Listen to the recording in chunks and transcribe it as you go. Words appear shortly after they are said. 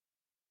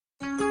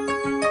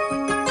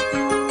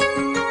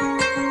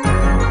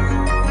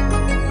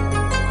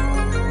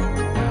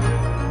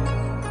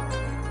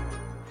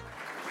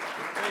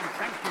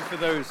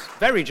those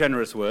very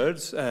generous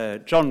words.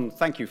 John,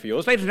 thank you for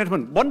yours. Ladies and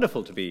gentlemen,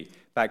 wonderful to be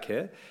back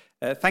here.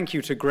 Thank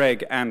you to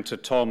Greg and to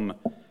Tom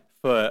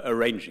for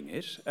arranging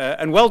it.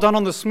 And well done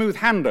on the smooth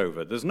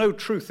handover. There's no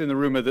truth in the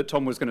rumour that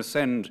Tom was going to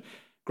send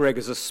Greg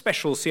as a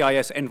special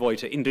CIS envoy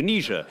to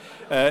Indonesia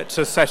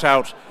to set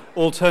out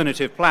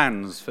alternative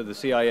plans for the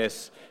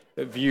CIS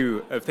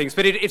view of things.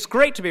 But it's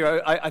great to be.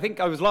 I think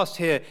I was last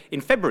here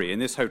in February in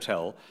this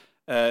hotel.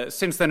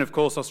 Since then, of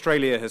course,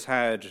 Australia has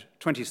had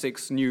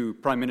 26 new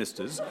prime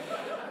ministers,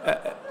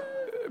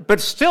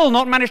 but still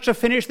not managed to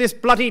finish this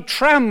bloody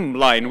tram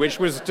line, which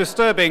was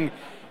disturbing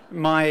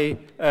my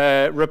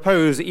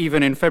repose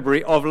even in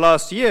February of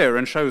last year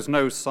and shows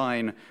no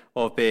sign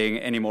of being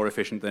any more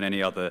efficient than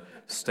any other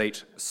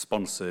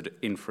state-sponsored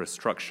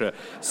infrastructure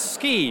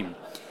scheme.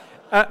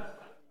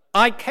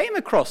 I came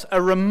across a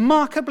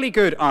remarkably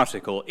good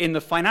article in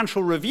the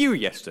Financial Review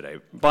yesterday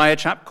by a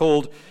chap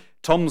called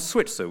Tom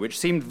Switzer, which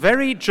seemed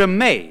very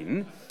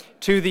germane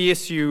to the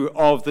issue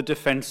of the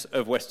defense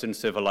of Western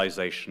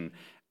civilization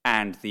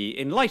and the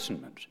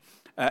Enlightenment.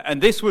 And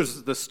this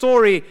was the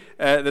story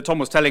that Tom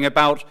was telling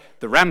about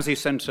the Ramsay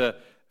Centre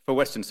for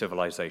Western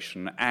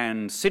Civilization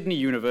and Sydney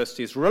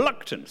University's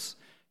reluctance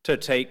to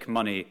take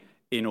money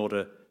in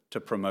order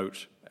to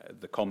promote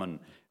the common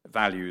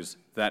values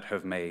that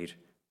have made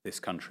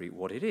this country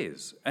what it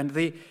is. And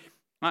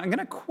I'm going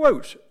to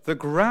quote the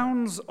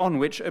grounds on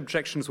which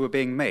objections were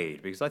being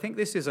made, because I think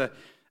this is a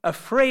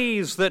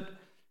phrase that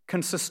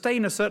can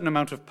sustain a certain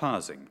amount of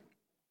parsing.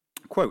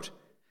 Quote,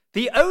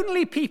 the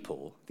only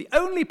people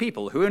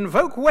who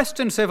invoke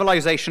Western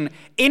civilization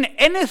in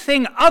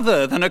anything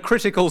other than a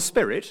critical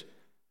spirit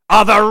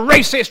are the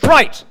racist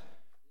right.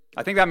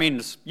 I think that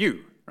means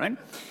you, right?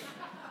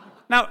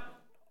 Now,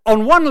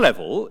 on one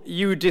level,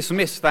 you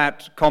dismiss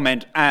that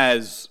comment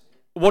as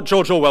what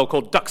George Orwell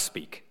called duck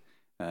speak.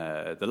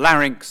 The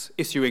larynx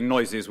issuing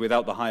noises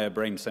without the higher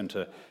brain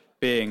center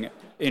being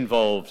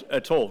involved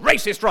at all.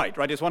 Racist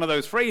right? It's one of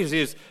those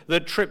phrases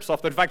that trips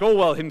off. In fact,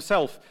 Orwell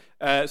himself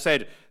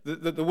said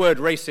that the word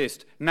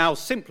racist now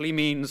simply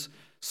means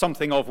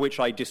something of which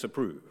I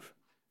disapprove.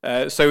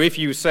 So if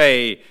you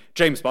say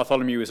James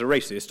Bartholomew is a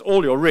racist,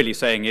 all you're really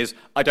saying is,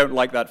 I don't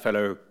like that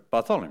fellow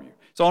Bartholomew.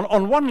 So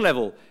on one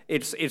level,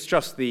 it's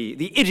just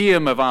the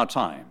idiom of our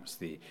times,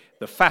 the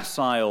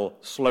facile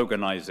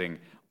sloganizing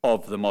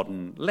of the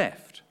modern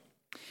left.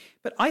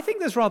 But I think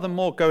there's rather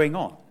more going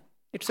on.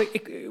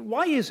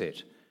 Why is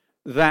it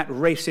that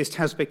racist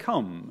has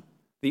become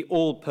the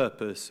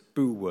all-purpose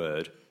boo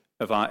word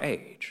of our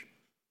age?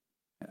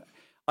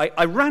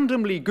 I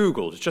randomly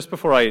Googled, just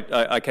before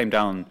I came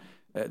down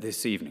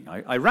this evening,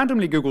 I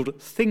randomly Googled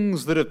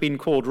things that have been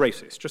called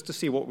racist, just to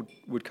see what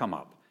would come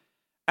up.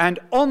 And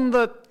on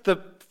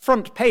the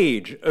front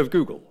page of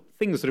Google,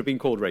 things that have been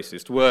called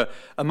racist were,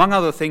 among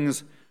other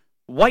things,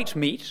 white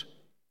meat.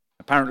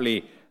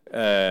 Apparently,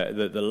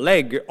 the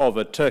leg of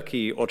a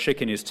turkey or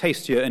chicken is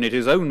tastier, and it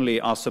is only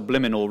our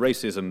subliminal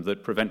racism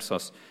that prevents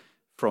us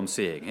from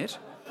seeing it.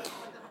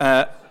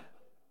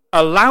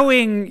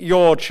 Allowing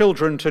your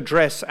children to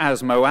dress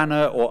as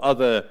Moana or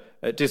other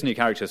Disney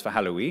characters for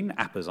Halloween,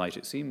 apposite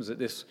it seems at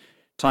this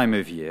time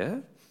of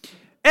year.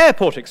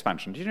 Airport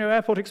expansion. Do you know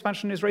airport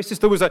expansion is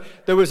racist?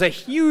 There was a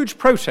huge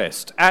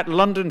protest at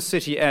London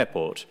City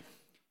Airport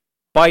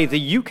by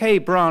the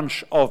UK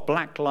branch of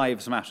Black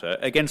Lives Matter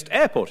against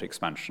airport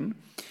expansion,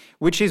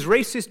 which is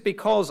racist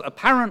because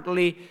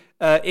apparently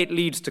it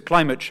leads to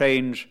climate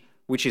change,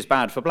 which is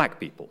bad for black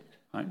people.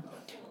 Right?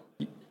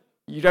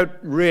 You don't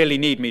really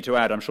need me to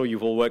add, I'm sure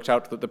you've all worked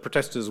out, that the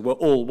protesters were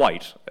all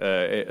white,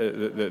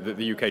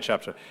 the UK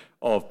chapter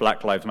of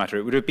Black Lives Matter.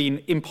 It would have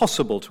been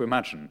impossible to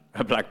imagine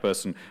a black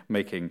person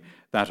making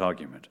that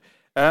argument.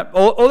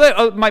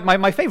 Although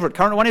my favourite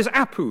current one is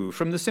Apu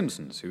from The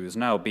Simpsons, who has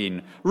now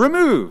been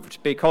removed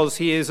because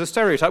he is a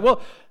stereotype.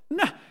 Well,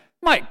 no,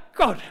 my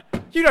God,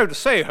 you don't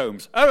say,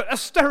 Holmes, a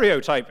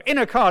stereotype in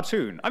a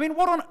cartoon. I mean,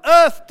 what on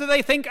earth do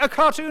they think a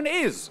cartoon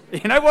is?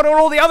 You know, what are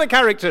all the other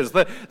characters?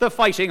 The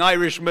fighting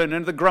Irishman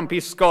and the grumpy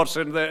Scot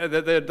and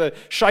the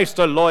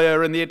shyster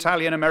lawyer and the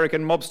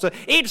Italian-American mobster.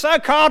 It's a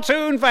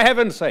cartoon, for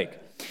heaven's sake.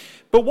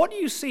 But what do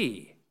you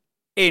see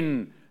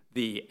in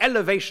the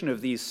elevation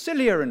of these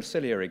sillier and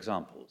sillier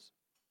examples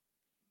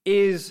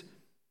is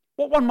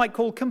what one might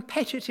call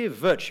competitive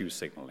virtue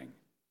signaling.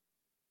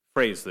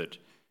 Phrase that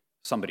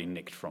somebody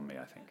nicked from me,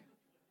 I think.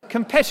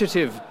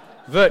 Competitive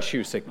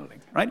virtue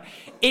signaling, right?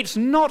 It's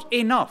not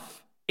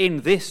enough in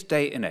this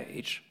day and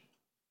age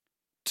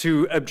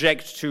to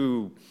object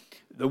to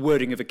the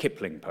wording of a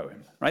Kipling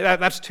poem, right?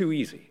 That's too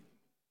easy.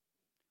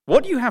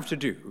 What you have to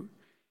do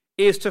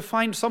is to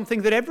find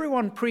something that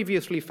everyone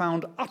previously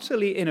found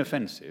utterly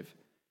inoffensive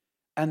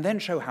and then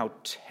show how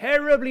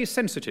terribly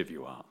sensitive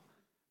you are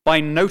by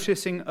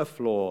noticing a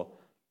flaw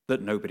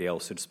that nobody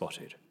else had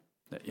spotted.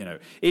 You know,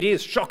 it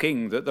is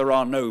shocking that there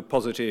are no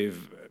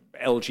positive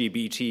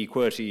LGBT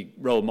QWERTY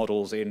role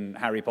models in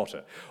Harry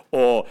Potter,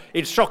 or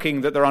it's shocking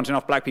that there aren't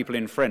enough black people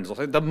in Friends.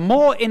 The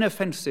more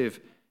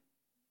inoffensive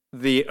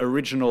the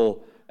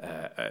original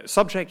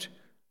subject,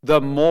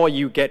 the more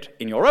you get,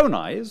 in your own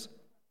eyes,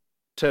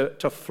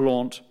 to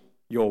flaunt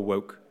your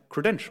woke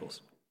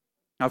credentials.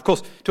 Now, of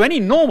course, to any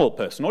normal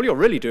person, all you're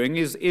really doing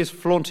is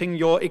flaunting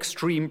your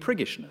extreme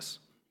priggishness.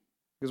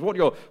 Because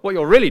what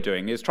you're really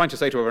doing is trying to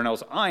say to everyone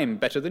else, I'm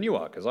better than you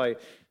are, because I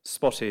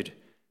spotted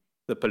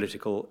the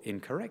political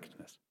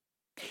incorrectness.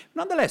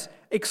 Nonetheless,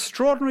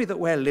 extraordinary that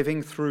we're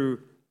living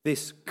through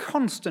this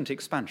constant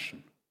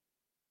expansion,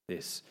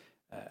 this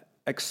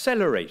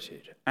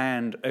accelerated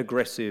and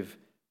aggressive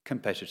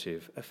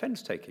competitive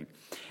offence-taking.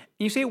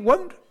 You see, it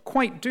won't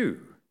quite do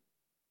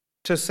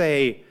to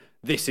say,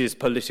 this is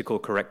political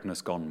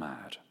correctness gone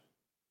mad.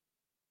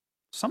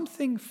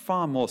 Something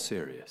far more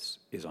serious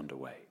is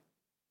underway.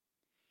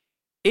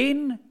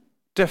 In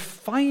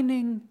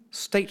defining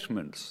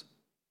statements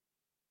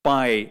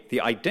by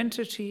the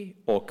identity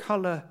or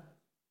colour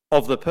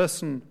of the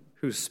person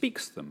who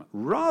speaks them,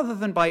 rather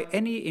than by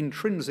any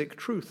intrinsic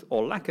truth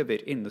or lack of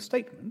it in the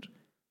statement,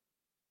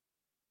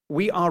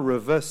 we are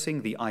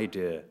reversing the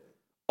idea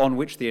on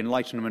which the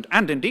Enlightenment,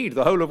 and indeed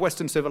the whole of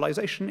Western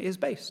civilization, is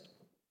based.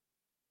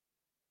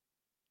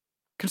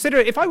 Consider,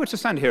 if I were to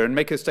stand here and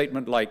make a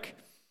statement like,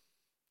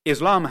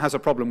 Islam has a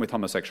problem with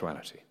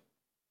homosexuality,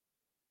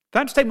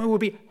 that statement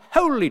would be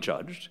wholly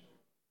judged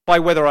by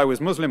whether I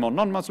was Muslim or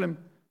non-Muslim,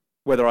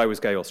 whether I was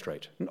gay or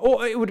straight.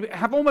 Or it would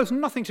have almost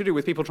nothing to do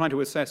with people trying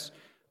to assess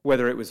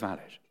whether it was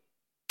valid.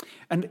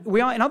 And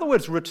we are, in other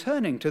words,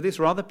 returning to this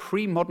rather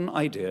pre-modern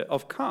idea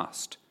of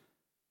caste.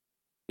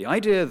 The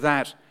idea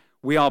that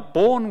we are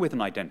born with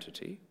an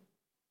identity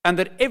and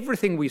that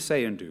everything we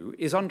say and do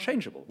is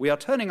unchangeable. We are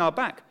turning our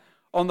back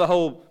on the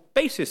whole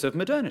basis of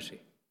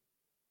modernity.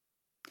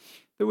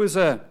 There was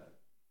a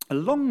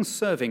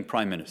long-serving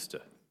prime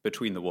minister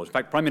between the wars, in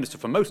fact, prime minister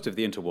for most of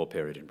the interwar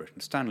period in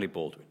Britain, Stanley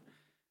Baldwin,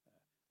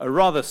 a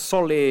rather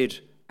solid,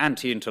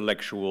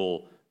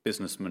 anti-intellectual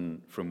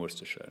businessman from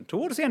Worcestershire. And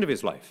towards the end of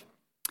his life,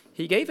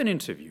 he gave an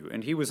interview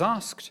and he was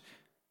asked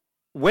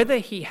whether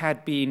he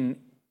had been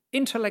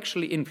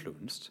intellectually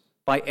influenced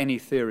by any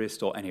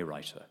theorist or any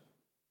writer.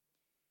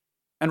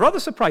 And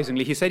rather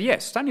surprisingly, he said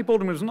yes. Stanley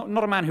Baldwin was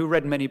not a man who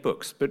read many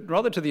books, but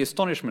rather to the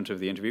astonishment of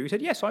the interview, he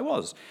said, yes, I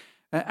was.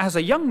 As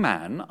a young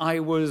man, I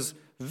was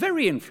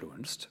very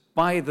influenced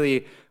by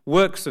the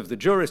works of the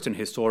jurist and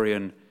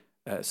historian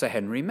Sir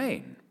Henry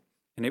Maine.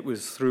 And it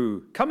was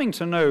through coming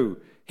to know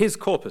his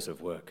corpus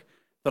of work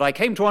that I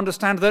came to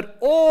understand that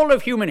all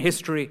of human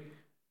history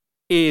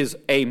is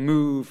a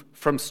move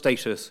from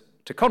status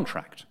to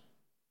contract.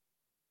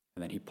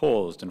 And then he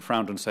paused and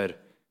frowned and said,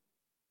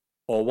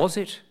 or was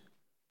it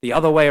the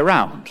other way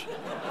around?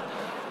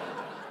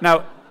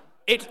 Now,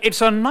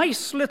 it's a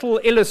nice little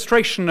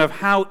illustration of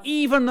how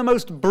even the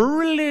most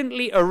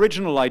brilliantly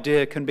original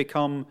idea can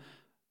become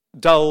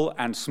dull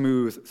and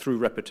smooth through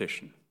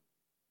repetition.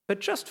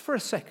 But just for a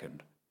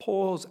second,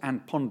 pause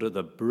and ponder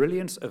the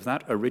brilliance of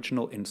that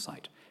original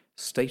insight,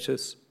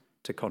 status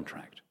to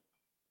contract.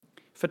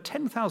 For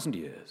 10,000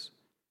 years,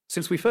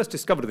 since we first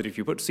discovered that if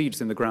you put seeds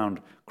in the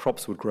ground,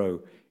 crops would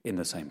grow in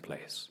the same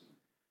place,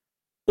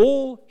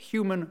 all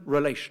human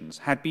relations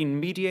had been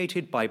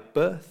mediated by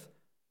birth,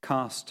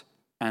 caste,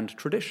 and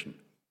tradition.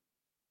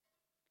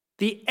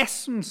 The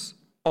essence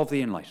of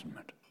the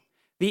Enlightenment,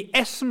 the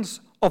essence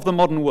of the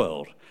modern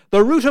world,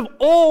 the root of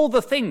all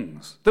the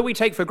things that we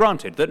take for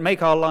granted that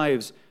make our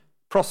lives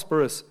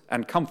prosperous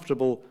and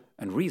comfortable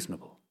and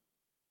reasonable,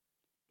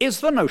 is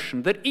the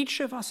notion that each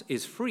of us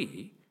is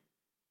free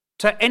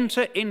to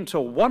enter into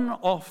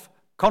one-off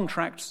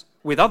contracts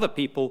with other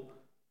people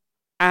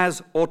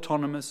as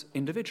autonomous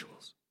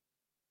individuals.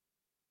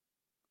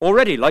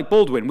 Already, like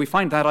Baldwin, we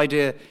find that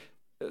idea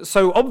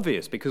so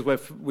obvious because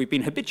we've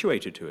been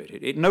habituated to it.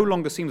 It no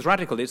longer seems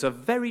radical. It's a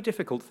very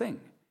difficult thing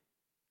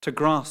to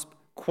grasp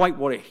quite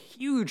what a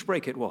huge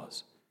break it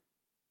was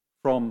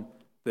from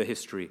the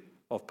history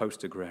of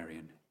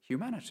post-agrarian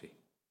humanity.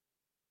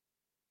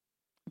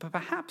 But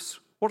perhaps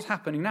what's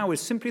happening now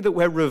is simply that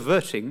we're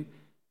reverting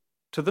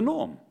to the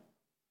norm.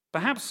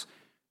 Perhaps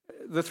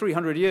the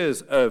 300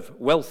 years of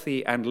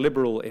wealthy and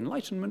liberal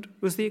enlightenment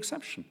was the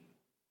exception.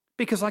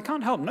 Because I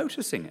can't help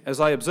noticing, as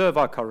I observe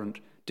our current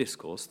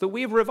discourse, that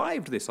we've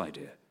revived this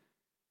idea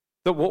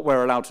that what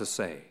we're allowed to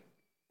say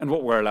and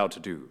what we're allowed to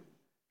do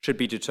should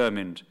be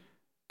determined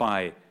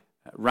by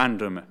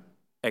random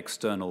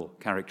external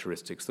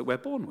characteristics that we're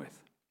born with.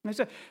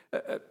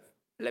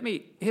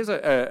 Here's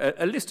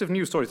a list of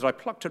news stories that I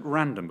plucked at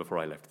random before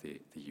I left the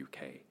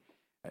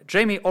UK.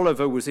 Jamie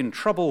Oliver was in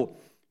trouble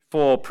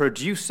for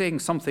producing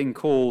something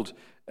called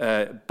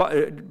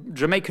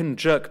Jamaican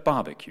jerk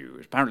barbecue.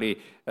 Apparently,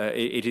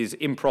 it is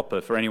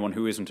improper for anyone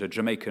who isn't a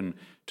Jamaican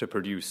to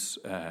produce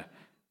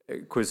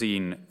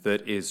cuisine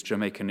that is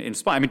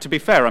Jamaican-inspired. I mean, to be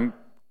fair, I'm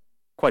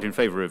quite in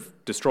favour of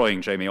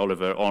destroying Jamie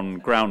Oliver on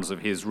grounds of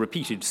his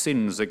repeated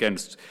sins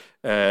against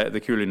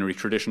the culinary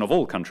tradition of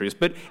all countries,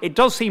 but it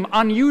does seem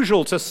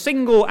unusual to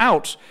single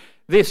out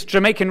this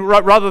Jamaican,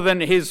 rather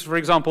than his, for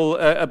example,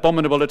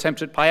 abominable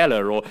attempt at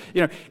paella, or,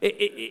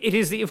 it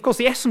is, of course,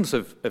 the essence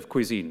of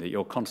cuisine that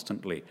you're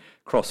constantly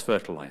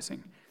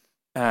cross-fertilizing.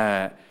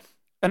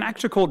 an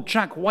actor called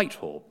Jack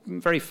Whitehall,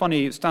 very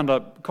funny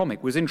stand-up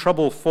comic, was in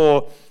trouble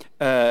for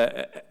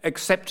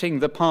accepting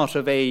the part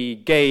of a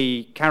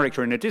gay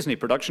character in a Disney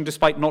production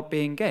despite not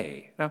being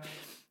gay. Now,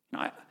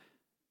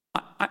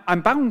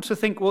 I'm bound to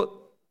think, well,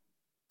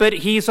 but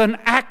he's an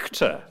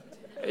actor.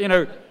 You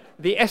know,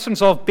 the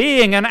essence of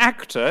being an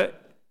actor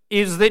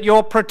is that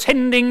you're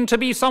pretending to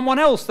be someone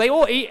else. They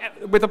all,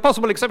 with the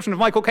possible exception of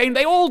Michael Caine,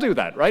 they all do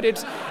that, right?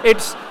 It's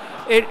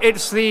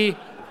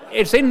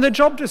in the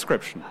job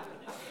description.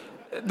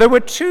 There were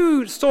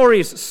two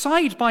stories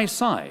side by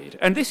side,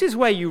 and this is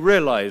where you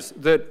realize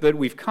that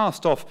we've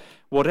cast off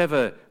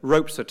whatever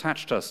ropes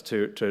attached us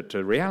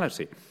to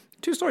reality.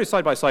 Two stories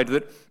side by side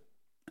that,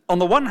 on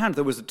the one hand,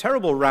 there was a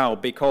terrible row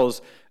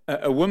because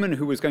a woman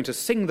who was going to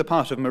sing the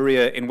part of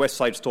Maria in West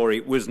Side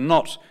Story was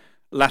not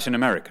Latin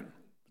American,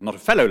 not a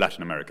fellow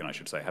Latin American, I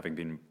should say, having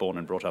been born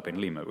and brought up in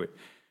Lima. We're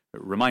a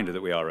reminder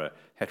that we are a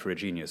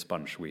heterogeneous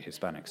bunch, we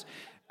Hispanics.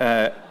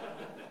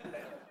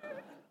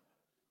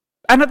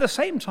 And at the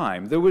same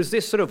time, there was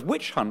this sort of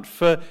witch hunt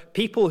for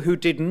people who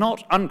did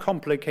not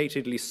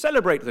uncomplicatedly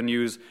celebrate the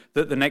news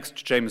that the next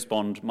James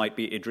Bond might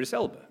be Idris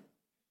Elba.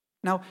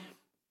 Now,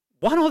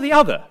 one or the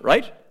other,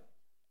 right?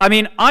 I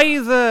mean,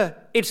 either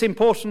it's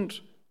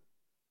important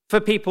for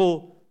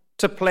people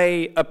to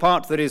play a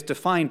part that is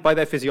defined by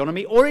their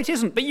physiognomy, or it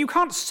isn't. But you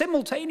can't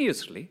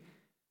simultaneously,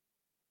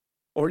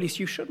 or at least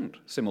you shouldn't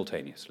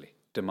simultaneously,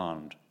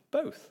 demand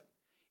both.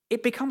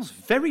 It becomes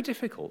very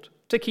difficult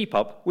to keep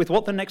up with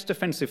what the next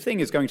offensive thing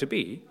is going to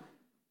be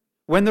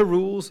when the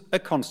rules are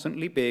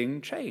constantly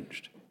being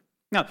changed.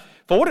 Now,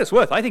 for what it's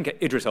worth, I think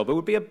Idris Elba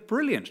would be a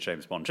brilliant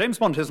James Bond. James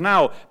Bond has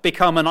now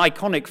become an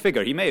iconic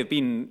figure. He may have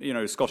been,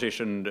 Scottish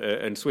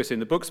and Swiss in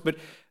the books, but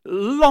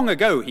long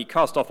ago he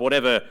cast off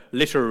whatever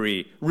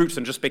literary roots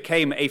and just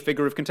became a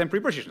figure of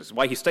contemporary Britishness.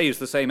 Why he stays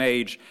the same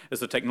age as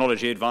the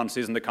technology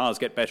advances and the cars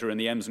get better and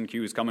the M's and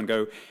Q's come and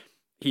go.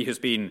 He has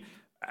been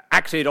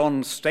acted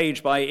on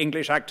stage by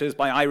English actors,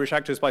 by Irish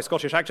actors, by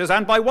Scottish actors,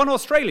 and by one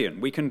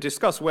Australian. We can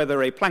discuss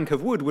whether a plank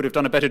of wood would have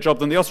done a better job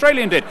than the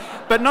Australian did.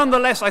 But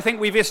nonetheless, I think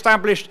we've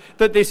established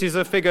that this is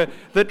a figure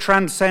that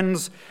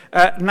transcends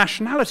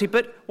nationality.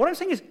 But what I'm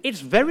saying is it's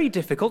very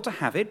difficult to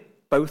have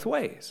it both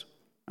ways.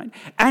 Right?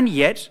 And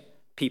yet,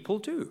 people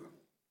do.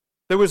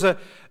 There was a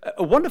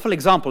wonderful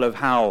example of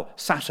how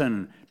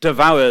Saturn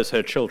devours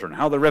her children,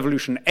 how the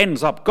revolution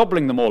ends up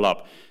gobbling them all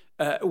up,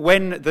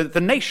 when the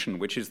Nation,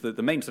 which is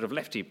the main sort of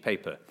lefty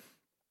paper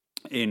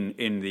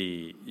in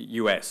the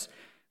US,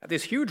 had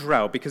this huge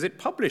row because it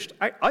published,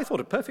 I thought,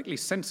 a perfectly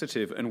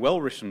sensitive and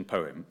well-written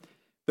poem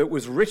that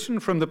was written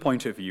from the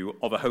point of view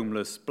of a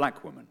homeless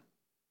black woman.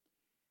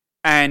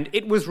 And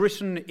it was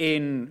written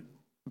in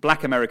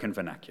black American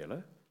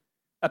vernacular,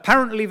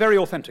 apparently very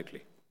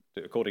authentically,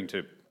 according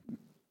to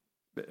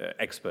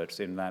experts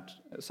in that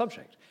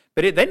subject.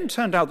 But it then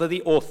turned out that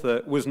the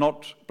author was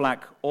not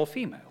black or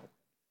female.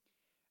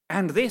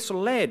 And this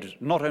led,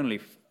 not only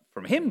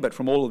from him, but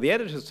from all of the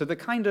editors, to the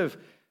kind of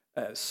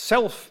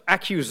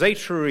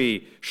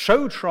self-accusatory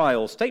show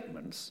trial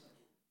statements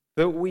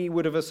that we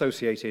would have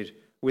associated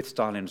with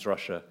Stalin's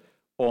Russia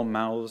or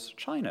Mao's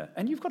China.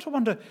 And you've got to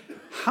wonder,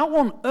 how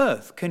on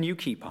earth can you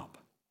keep up?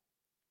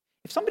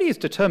 If somebody is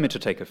determined to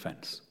take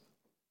offense,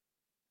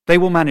 they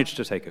will manage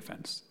to take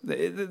offense.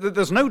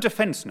 There's no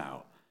defense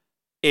now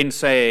in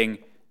saying,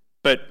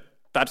 but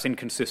that's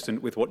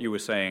inconsistent with what you were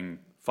saying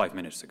 5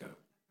 minutes ago.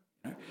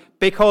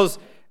 Because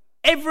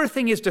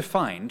everything is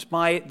defined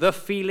by the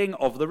feeling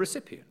of the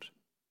recipient.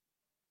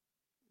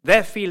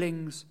 Their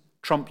feelings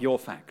trump your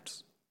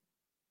facts.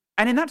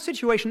 And in that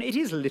situation, it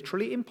is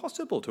literally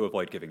impossible to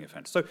avoid giving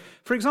offense. So,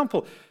 for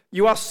example,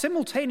 you are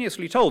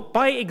simultaneously told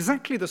by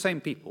exactly the same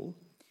people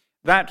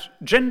that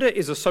gender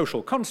is a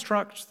social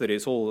construct, that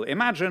it's all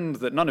imagined,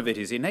 that none of it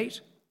is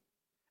innate,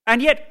 and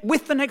yet,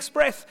 with the next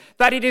breath,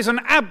 that it is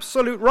an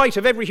absolute right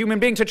of every human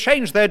being to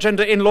change their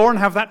gender in law and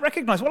have that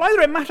recognized. Well,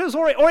 either it matters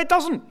or it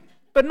doesn't,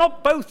 but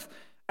not both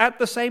at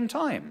the same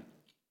time.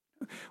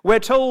 We're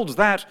told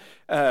that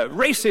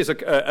race is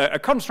a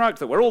construct,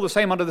 that we're all the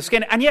same under the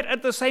skin, and yet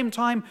at the same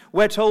time,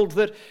 we're told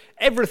that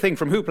everything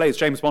from who plays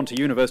James Bond to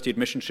university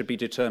admission should be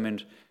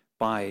determined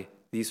by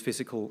these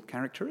physical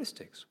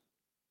characteristics.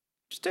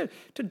 Just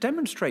to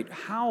demonstrate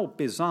how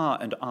bizarre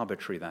and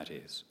arbitrary that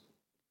is.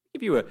 I'll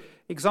give you an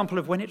example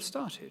of when it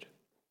started.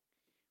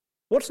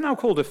 What's now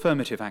called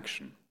affirmative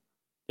action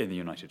in the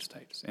United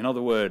States, in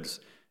other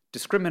words,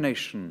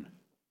 discrimination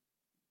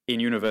in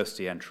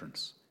university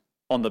entrance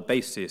on the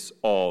basis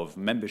of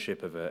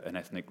membership of an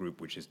ethnic group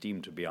which is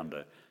deemed to be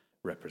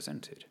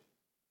underrepresented.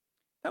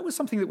 That was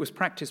something that was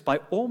practiced by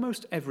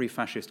almost every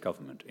fascist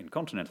government in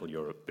continental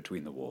Europe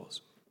between the wars.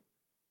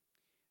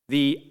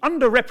 The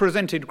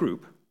underrepresented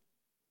group,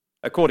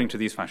 according to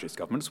these fascist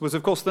governments, was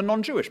of course the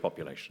non-Jewish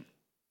population.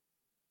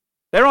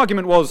 Their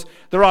argument was,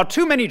 there are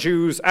too many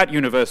Jews at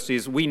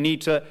universities, we need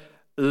to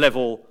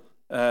level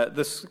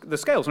the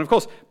scales. And of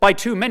course, by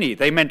too many,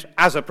 they meant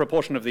as a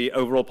proportion of the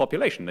overall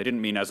population. They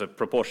didn't mean as a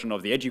proportion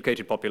of the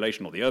educated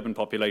population or the urban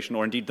population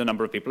or indeed the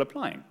number of people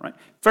applying, right?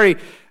 Very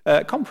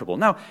comparable.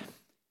 Now,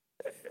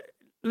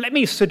 let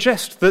me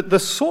suggest that the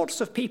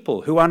sorts of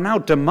people who are now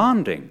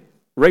demanding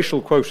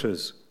racial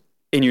quotas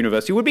in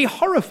university would be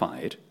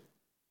horrified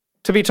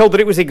to be told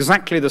that it was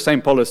exactly the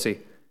same policy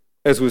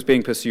as was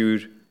being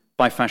pursued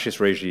by fascist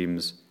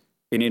regimes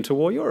in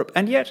interwar Europe.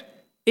 And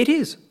yet, it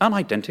is an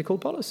identical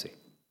policy.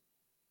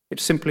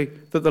 It's simply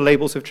that the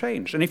labels have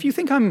changed. And if you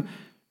think I'm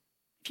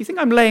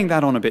laying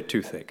that on a bit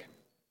too thick,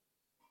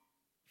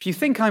 if you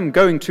think I'm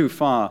going too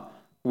far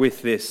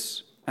with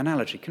this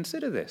analogy,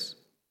 consider this.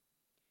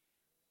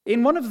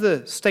 In one of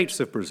the states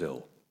of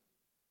Brazil,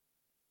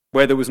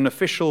 where there was an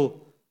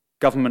official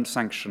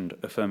government-sanctioned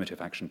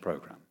affirmative action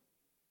program,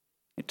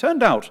 it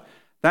turned out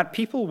that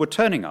people were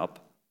turning up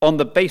on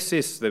the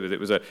basis, there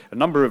was a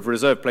number of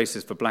reserved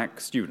places for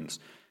black students.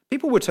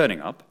 People were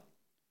turning up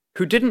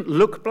who didn't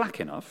look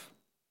black enough,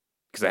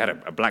 because they had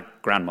a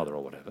black grandmother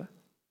or whatever.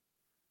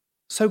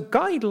 So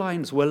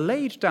guidelines were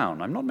laid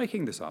down, I'm not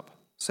making this up,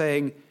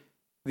 saying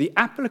the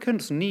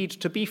applicants need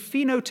to be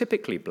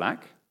phenotypically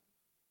black,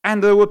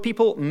 and there were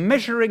people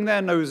measuring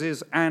their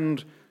noses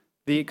and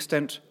the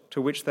extent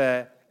to which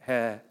their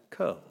hair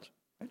curled.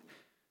 Right?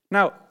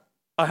 Now,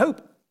 I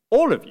hope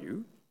all of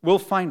you will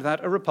find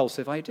that a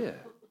repulsive idea.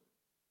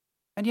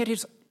 And yet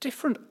it's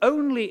different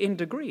only in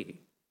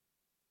degree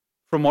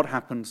from what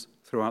happens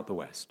throughout the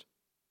West.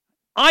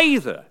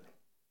 Either,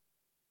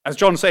 as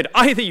John said,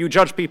 either you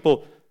judge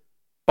people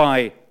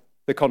by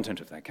the content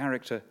of their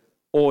character,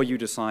 or you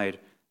decide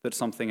that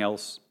something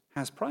else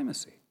has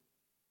primacy.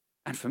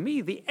 And for me,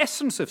 the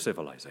essence of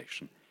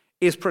civilization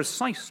is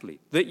precisely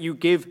that you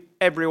give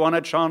everyone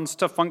a chance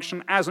to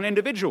function as an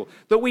individual,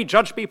 that we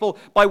judge people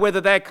by whether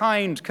they're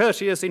kind,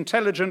 courteous,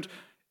 intelligent,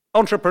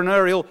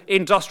 entrepreneurial,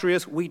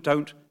 industrious. We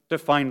don't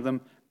define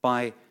them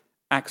by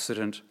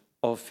accident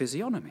of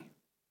physiognomy.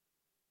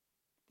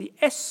 The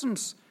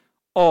essence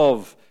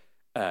of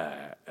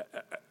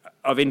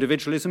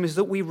individualism is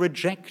that we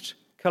reject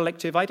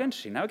collective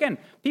identity. Now again,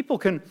 people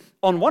can,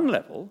 on one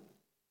level,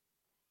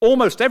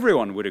 almost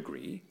everyone would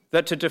agree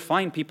that to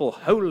define people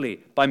wholly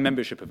by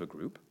membership of a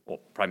group, or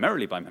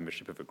primarily by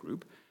membership of a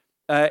group,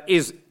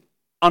 is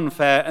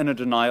unfair and a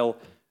denial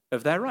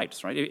of their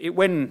rights. Right?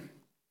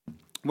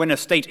 When a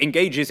state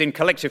engages in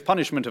collective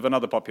punishment of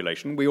another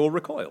population, we all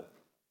recoil.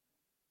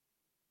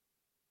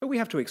 But we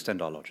have to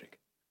extend our logic.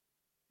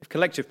 If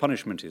collective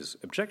punishment is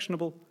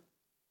objectionable,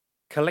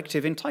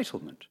 collective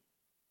entitlement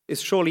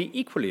is surely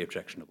equally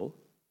objectionable,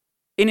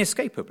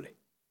 inescapably,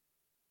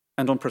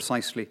 and on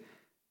precisely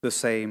the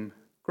same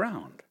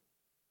ground.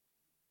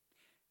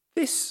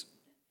 This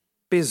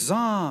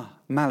bizarre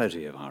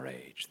malady of our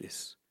age,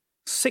 this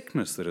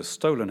sickness that has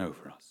stolen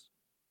over us,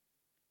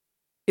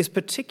 is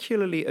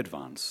particularly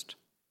advanced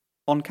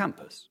on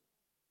campus.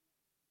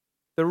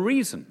 The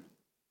reason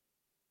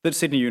that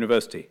Sydney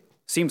University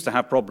seems to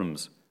have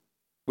problems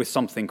with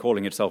something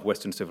calling itself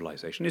Western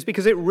civilization is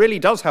because it really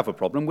does have a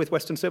problem with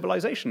Western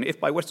civilization. If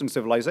by Western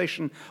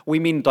civilization we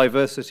mean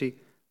diversity,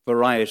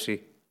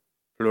 variety,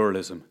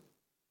 pluralism,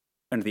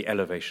 and the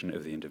elevation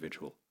of the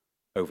individual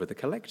over the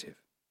collective.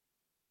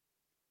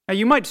 Now,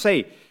 you might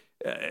say,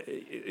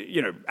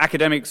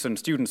 academics and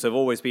students have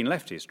always been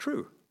lefties.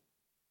 True.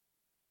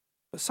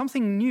 But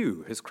something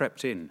new has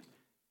crept in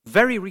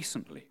very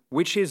recently,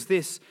 which is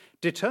this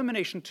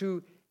determination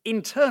to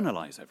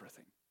internalize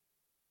everything,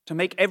 to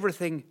make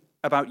everything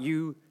about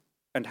you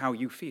and how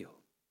you feel.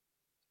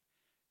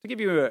 To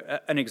give you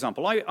an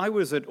example, I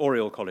was at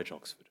Oriel College,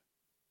 Oxford.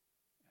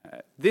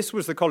 This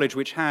was the college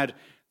which had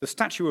the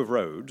statue of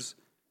Rhodes,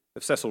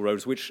 of Cecil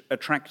Rhodes, which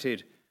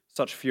attracted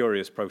such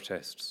furious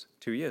protests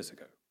 2 years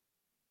ago.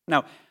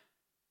 Now,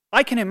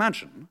 I can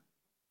imagine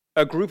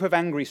a group of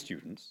angry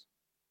students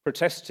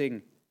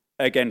protesting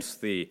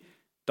against the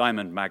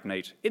diamond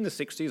magnate in the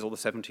 60s or the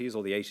 70s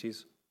or the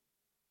 80s.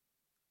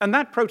 And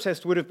that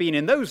protest would have been,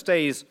 in those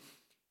days,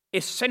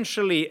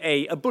 essentially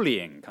a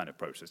bullying kind of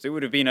protest. It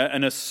would have been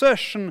an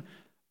assertion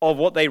of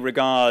what they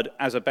regard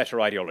as a better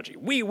ideology.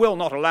 We will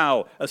not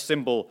allow a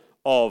symbol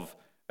of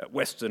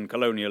Western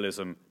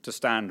colonialism to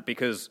stand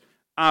because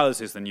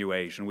ours is the new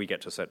age and we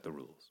get to set the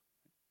rules.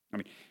 I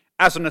mean,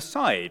 as an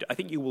aside, I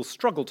think you will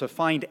struggle to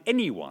find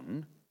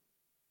anyone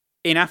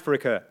in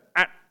Africa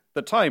at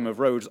the time of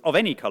Rhodes of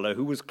any color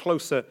who was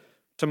closer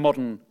to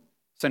modern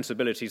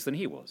sensibilities than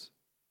he was.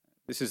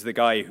 This is the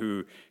guy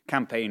who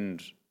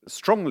campaigned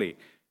strongly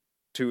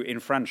to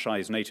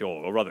enfranchise natives,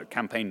 or rather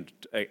campaigned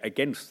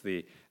against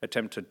the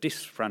attempt to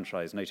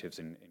disfranchise natives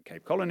in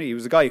Cape Colony. He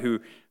was the guy who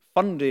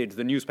funded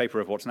the newspaper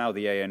of what's now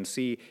the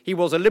ANC. He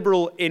was a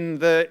liberal in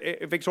the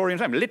Victorian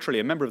time, literally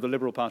a member of the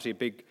Liberal Party, a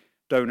big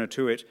donor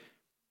to it.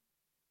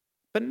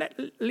 But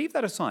leave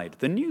that aside.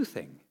 The new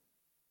thing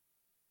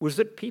was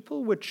that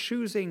people were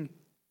choosing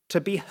to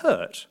be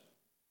hurt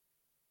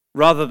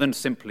rather than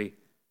simply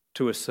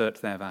to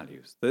assert their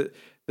values. That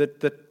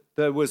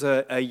there was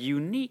a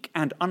unique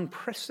and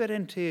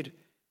unprecedented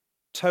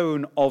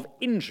tone of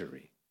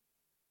injury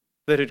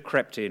that had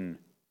crept in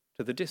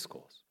to the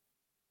discourse.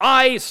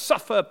 I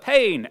suffer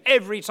pain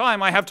every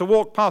time I have to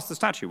walk past the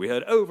statue, we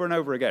heard over and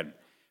over again.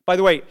 By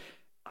the way,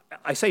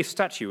 I say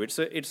statue, it's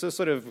a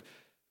sort of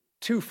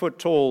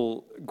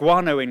 2-foot-tall,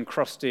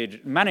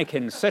 guano-encrusted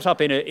mannequin set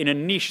up in a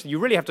niche. You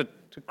really have to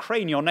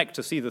crane your neck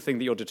to see the thing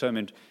that you're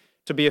determined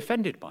to be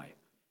offended by.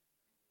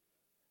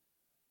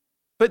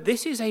 But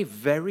this is a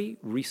very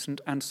recent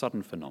and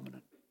sudden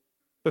phenomenon.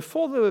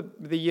 Before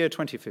the year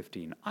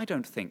 2015, I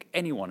don't think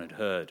anyone had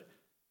heard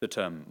the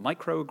term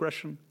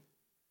microaggression,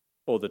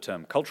 or the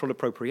term cultural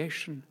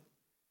appropriation,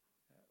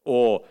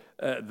 or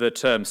the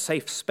term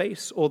safe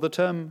space, or the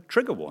term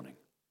trigger warning.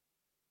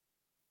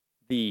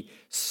 The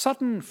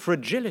sudden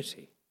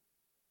fragility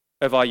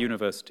of our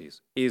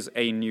universities is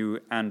a new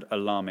and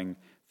alarming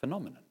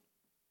phenomenon.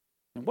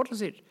 And what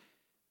does it,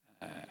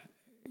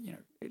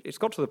 it's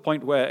got to the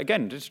point where,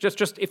 again, it's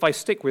just if I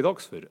stick with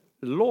Oxford,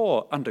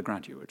 law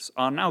undergraduates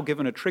are now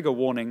given a trigger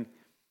warning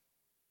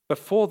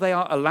before they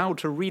are allowed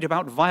to read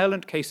about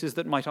violent cases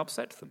that might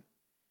upset them.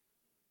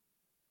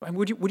 And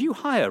would you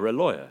hire a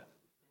lawyer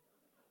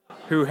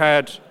who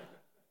had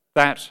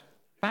that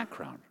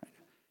background?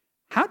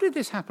 How did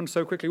this happen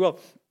so quickly? Well,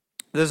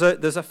 there's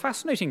a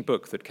fascinating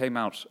book that came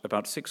out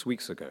about 6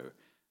 weeks ago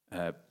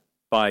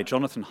by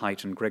Jonathan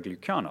Haidt and Greg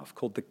Lukianoff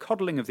called The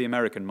Coddling of the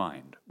American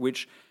Mind,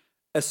 which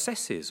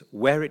assesses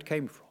where it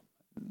came from.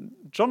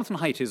 Jonathan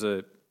Haidt is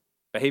a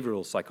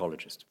behavioral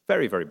psychologist,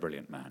 very, very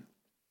brilliant man.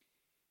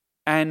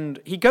 And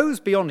he goes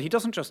beyond, he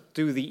doesn't just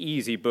do the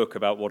easy book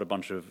about what a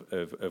bunch of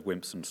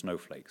wimps and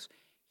snowflakes.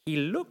 He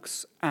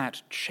looks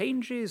at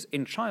changes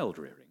in child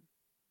rearing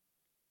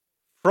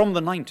from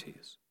the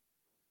 90s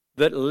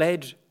that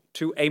led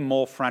to a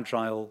more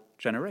fragile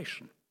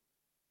generation.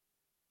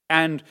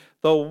 And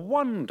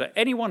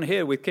anyone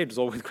here with kids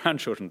or with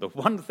grandchildren, the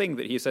one thing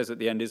that he says at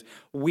the end is,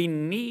 we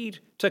need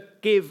to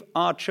give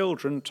our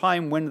children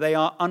time when they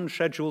are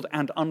unscheduled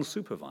and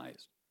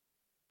unsupervised.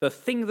 The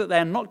thing that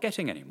they're not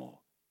getting anymore,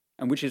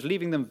 and which is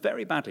leaving them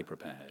very badly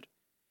prepared,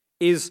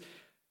 is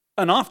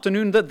an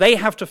afternoon that they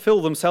have to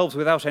fill themselves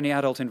without any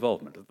adult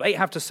involvement. They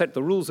have to set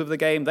the rules of the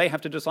game, they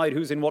have to decide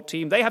who's in what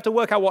team, they have to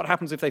work out what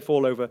happens if they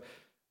fall over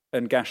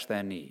and gash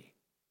their knee.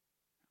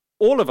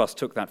 All of us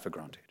took that for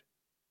granted.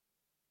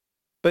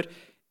 But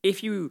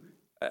if you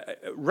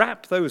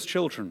wrap those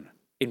children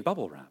in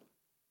bubble wrap,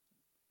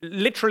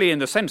 literally in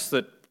the sense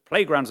that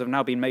playgrounds have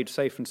now been made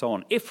safe and so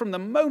on, if from the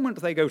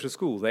moment they go to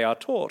school they are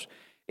taught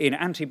in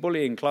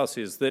anti-bullying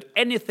classes that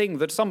anything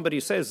that somebody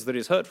says that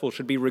is hurtful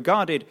should be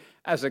regarded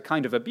as a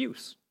kind of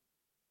abuse,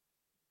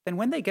 then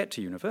when they get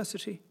to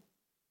university,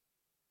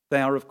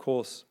 they are, of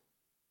course,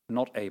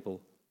 not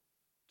able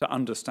to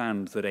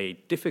understand that a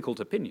difficult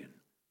opinion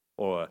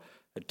or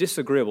a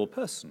disagreeable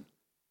person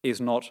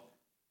is not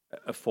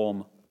a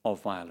form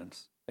of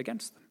violence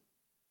against them.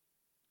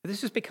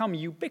 This has become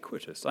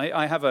ubiquitous.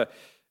 I have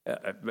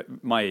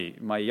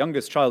my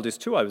youngest child is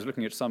 2. I was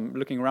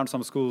looking around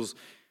some schools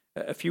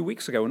a few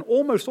weeks ago, and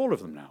almost all of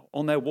them now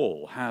on their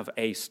wall have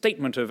a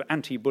statement of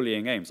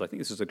anti-bullying aims. I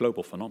think this is a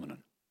global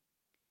phenomenon.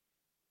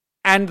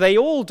 And they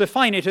all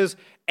define it as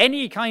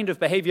any kind of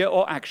behavior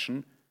or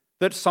action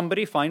that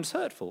somebody finds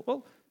hurtful.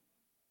 Well,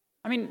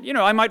 I mean,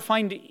 I might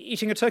find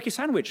eating a turkey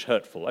sandwich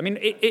hurtful. I mean,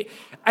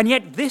 and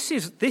yet this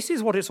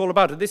is what it's all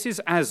about. This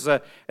is, as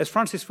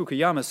Francis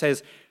Fukuyama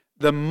says,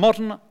 the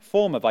modern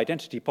form of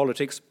identity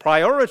politics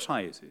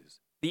prioritizes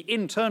the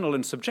internal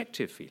and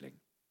subjective feeling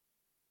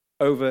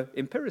over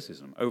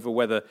empiricism, over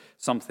whether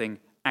something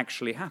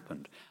actually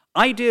happened.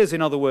 Ideas,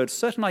 in other words,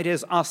 certain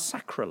ideas are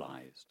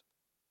sacralized,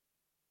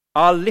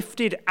 are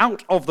lifted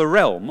out of the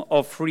realm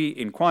of free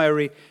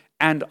inquiry,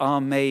 and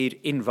are made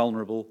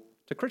invulnerable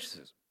to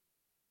criticism.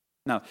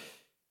 Now,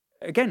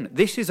 again,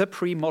 this is a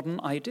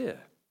pre-modern idea.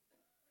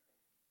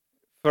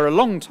 For a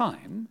long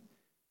time,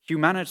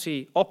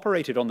 humanity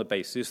operated on the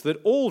basis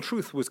that all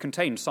truth was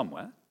contained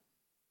somewhere,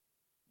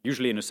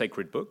 usually in a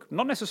sacred book.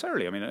 Not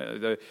necessarily. I mean,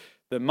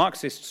 the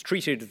Marxists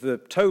treated the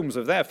tomes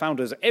of their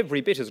founders every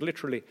bit as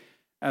literally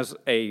as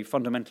a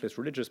fundamentalist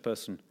religious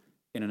person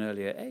in an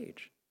earlier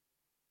age.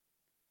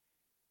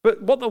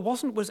 But what there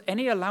wasn't was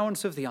any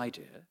allowance of the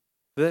idea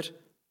that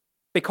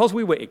because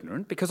we were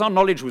ignorant, because our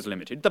knowledge was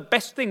limited, the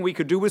best thing we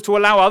could do was to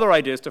allow other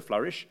ideas to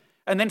flourish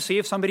and then see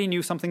if somebody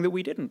knew something that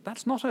we didn't.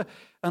 That's not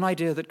an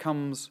idea that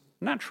comes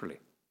naturally.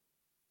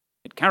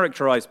 It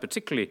characterized,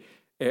 particularly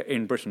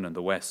in Britain and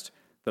the West,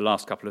 the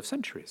last couple of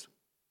centuries.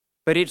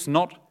 But it's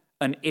not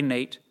an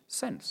innate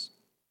sense.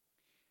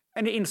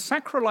 And in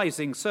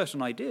sacralizing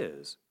certain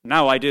ideas,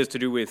 now ideas to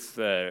do with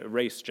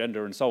race,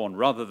 gender, and so on,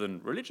 rather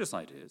than religious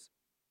ideas,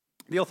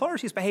 the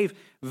authorities behave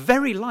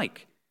very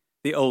like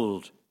the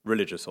old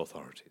religious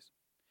authorities,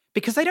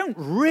 because they don't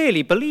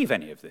really believe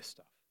any of this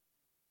stuff.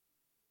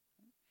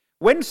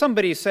 When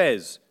somebody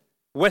says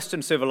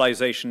Western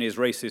civilization is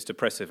racist,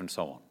 oppressive, and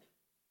so on,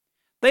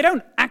 they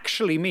don't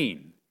actually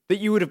mean that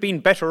you would have been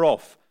better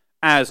off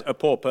as a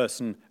poor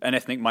person, an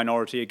ethnic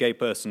minority, a gay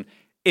person,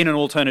 in an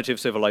alternative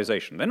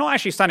civilization. They're not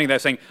actually standing there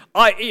saying,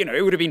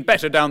 it would have been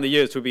better down the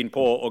years to have been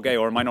poor or gay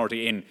or a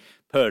minority in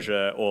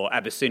Persia or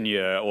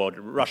Abyssinia or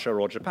Russia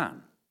or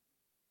Japan.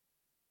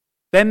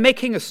 They're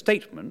making a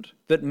statement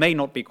that may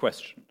not be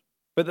questioned.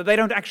 but that they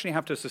don't actually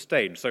have to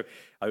sustain. So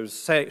I was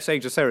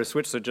saying to Sarah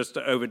Switzer just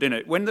over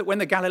dinner, when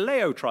the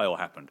Galileo trial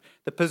happened,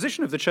 the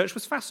position of the church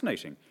was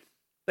fascinating.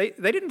 They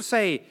didn't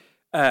say,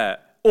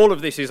 all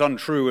of this is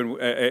untrue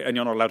and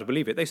you're not allowed to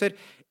believe it. They said,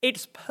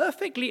 it's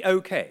perfectly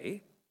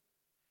okay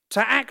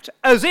to act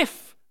as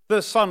if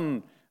the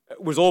sun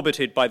was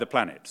orbited by the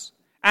planets,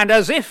 and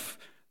as if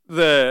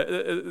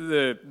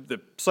the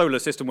solar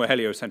system were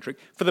heliocentric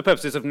for the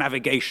purposes of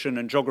navigation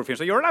and geography.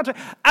 So you're allowed to,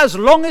 as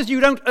long as you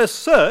don't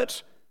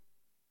assert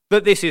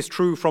that this is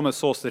true from a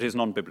source that is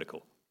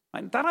non-biblical.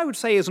 And that, I would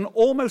say, is an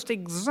almost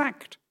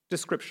exact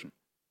description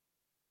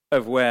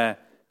of where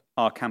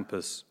our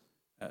campus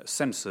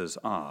censors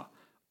are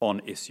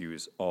on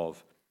issues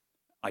of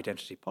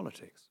identity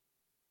politics.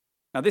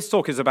 Now, this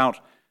talk is about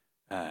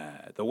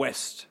the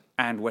West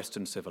and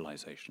Western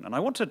civilization. And I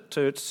wanted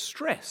to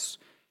stress,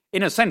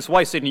 in a sense,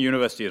 why Sydney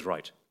University is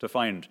right to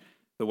find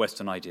the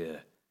Western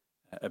idea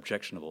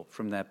objectionable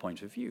from their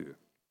point of view.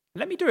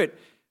 Let me do it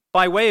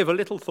by way of a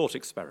little thought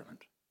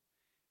experiment.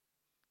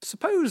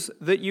 Suppose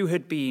that you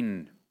had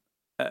been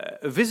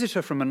a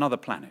visitor from another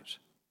planet,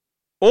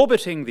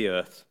 orbiting the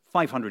Earth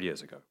 500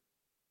 years ago,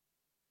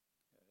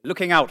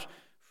 looking out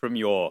from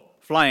your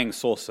flying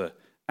saucer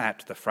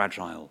at the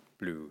fragile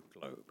blue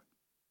globe.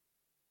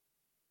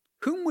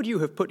 Whom would you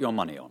have put your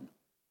money on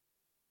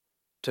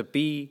to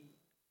be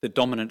the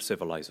dominant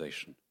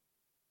civilization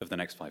of the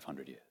next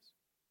 500 years?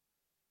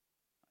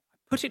 I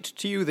put it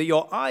to you that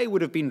your eye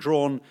would have been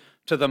drawn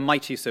to the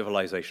mighty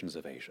civilizations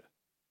of Asia,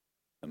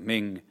 the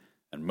Ming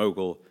and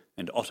Mughal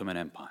and Ottoman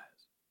empires,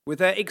 with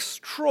their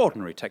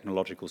extraordinary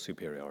technological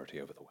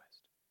superiority over the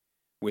West,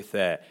 with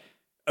their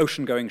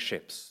ocean-going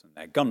ships and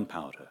their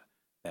gunpowder,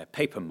 their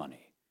paper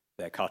money,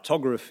 their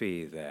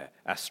cartography, their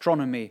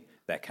astronomy,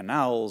 their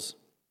canals.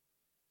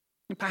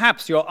 And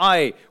perhaps your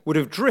eye would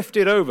have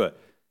drifted over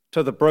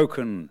to the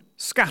broken,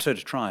 scattered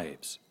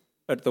tribes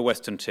at the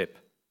western tip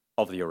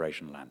of the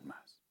Eurasian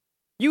landmass.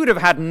 You would have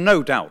had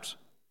no doubt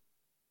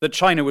that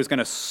China was going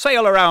to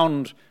sail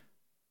around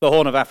the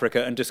Horn of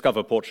Africa and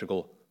discover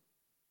Portugal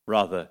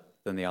rather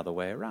than the other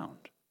way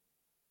around.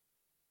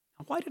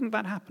 And why didn't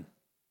that happen?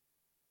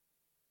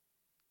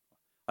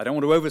 I don't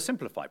want to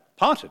oversimplify.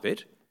 Part of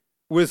it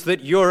was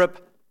that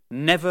Europe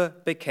never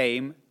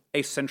became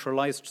a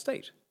centralized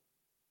state.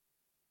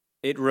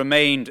 It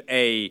remained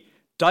a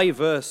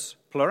diverse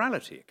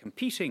plurality, a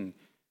competing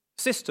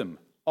system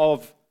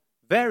of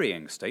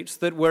varying states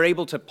that were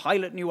able to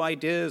pilot new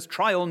ideas,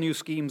 trial new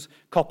schemes,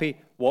 copy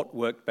what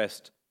worked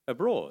best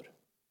abroad.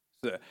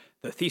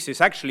 The thesis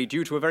actually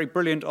due to a very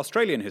brilliant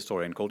Australian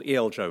historian called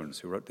E.L. Jones,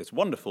 who wrote this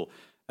wonderful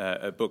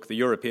book, The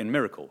European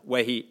Miracle,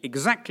 where he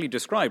exactly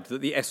described that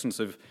the essence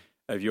of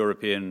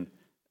European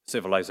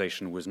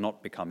civilization was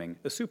not becoming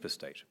a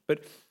superstate.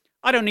 But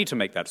I don't need to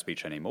make that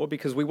speech anymore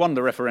because we won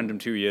the referendum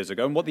 2 years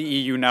ago, and what the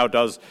EU now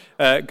does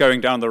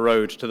going down the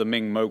road to the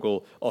Ming,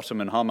 Mughal,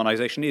 Ottoman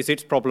harmonization is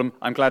its problem,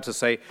 I'm glad to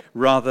say,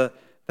 rather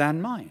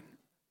than mine.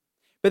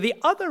 But the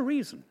other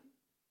reason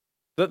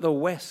that the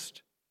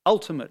West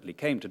ultimately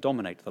came to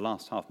dominate the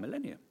last half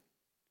millennium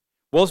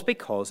was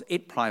because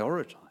it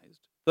prioritized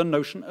the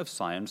notion of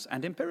science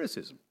and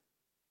empiricism.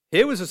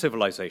 Here was a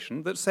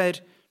civilization that said,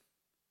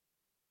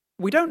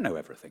 we don't know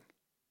everything.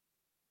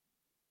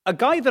 A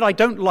guy that I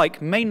don't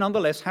like may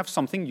nonetheless have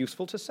something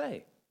useful to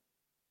say.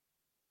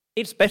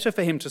 It's better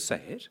for him to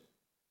say it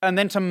and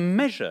then to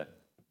measure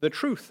the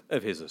truth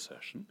of his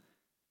assertion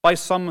by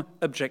some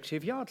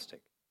objective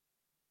yardstick.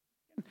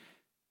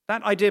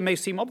 That idea may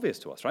seem obvious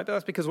to us, right? But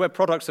that's because we're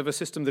products of a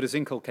system that has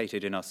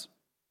inculcated in us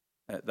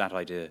that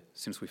idea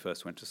since we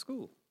first went to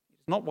school.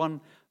 It's not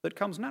one that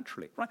comes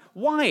naturally, right?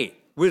 Why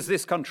was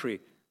this country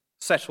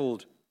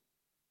settled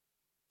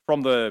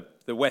from the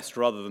West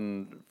rather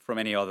than from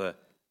any other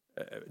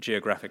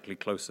geographically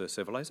closer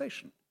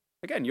civilization?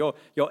 Again, your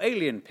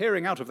alien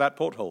peering out of that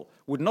porthole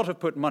would not have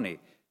put money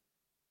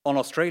on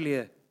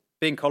Australia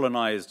being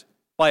colonized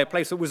by a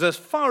place that was as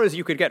far as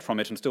you could get from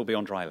it and still be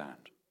on dry land.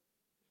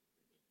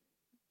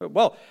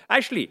 Well,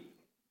 actually,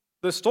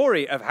 the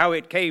story of how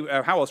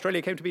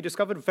Australia came to be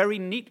discovered very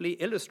neatly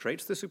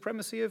illustrates the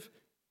supremacy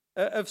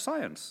of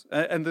science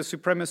and the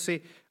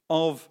supremacy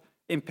of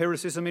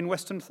empiricism in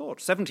Western thought.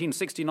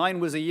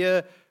 1769 was a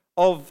year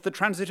of the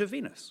transit of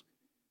Venus.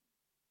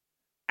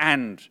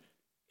 And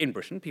in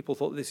Britain, people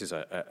thought this is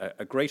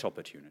a great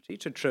opportunity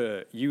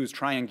to use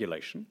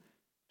triangulation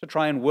to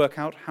try and work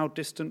out how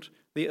distant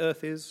the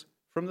Earth is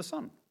from the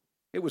sun.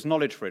 It was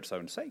knowledge for its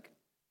own sake.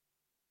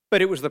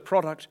 But it was the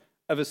product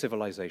of a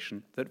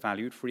civilization that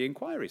valued free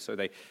inquiry. So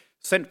they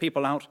sent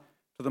people out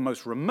to the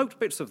most remote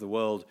bits of the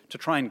world to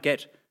try and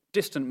get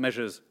distant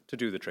measures to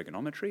do the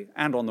trigonometry.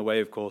 And on the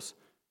way, of course,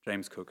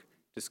 James Cook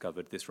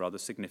discovered this rather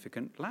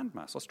significant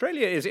landmass.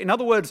 Australia is, in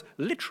other words,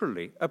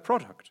 literally a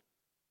product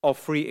of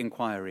free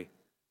inquiry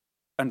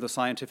and the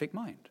scientific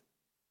mind.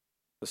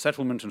 The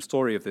settlement and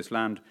story of this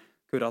land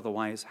could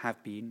otherwise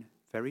have been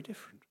very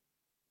different.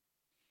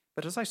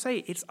 But as I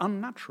say, it's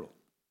unnatural.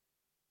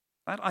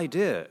 That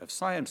idea of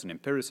science and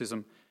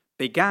empiricism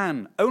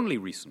began only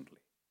recently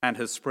and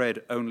has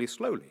spread only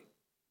slowly.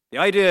 The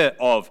idea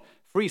of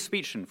free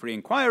speech and free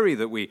inquiry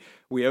that we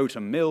owe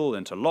to Mill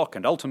and to Locke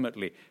and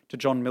ultimately to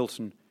John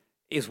Milton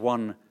is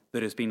one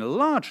that has been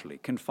largely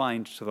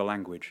confined to the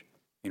language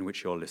in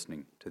which you're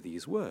listening to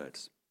these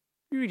words.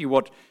 Let me read you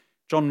what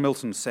John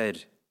Milton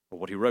said, or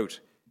what he wrote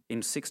in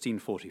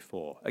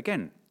 1644.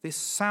 Again, this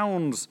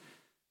sounds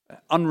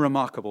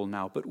unremarkable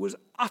now, but was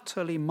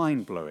utterly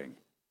mind-blowing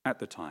at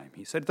the time.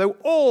 He said, "Though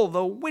all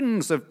the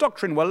winds of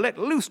doctrine were let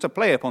loose to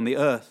play upon the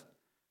earth,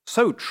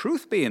 so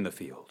truth be in the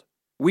field,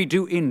 we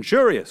do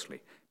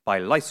injuriously by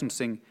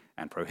licensing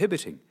and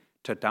prohibiting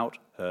to doubt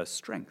her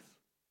strength.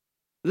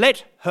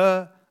 Let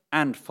her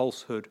and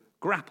falsehood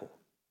grapple.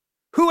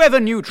 Whoever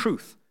knew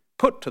truth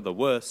put to the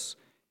worse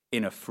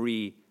in a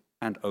free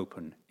and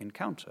open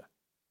encounter."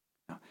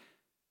 Now,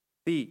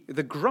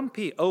 the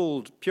grumpy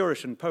old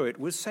Puritan poet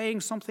was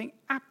saying something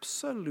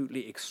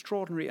absolutely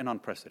extraordinary and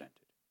unprecedented.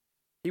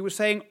 He was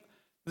saying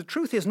the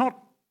truth is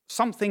not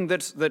something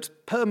that's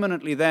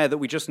permanently there that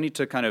we just need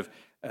to kind of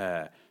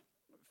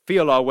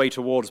feel our way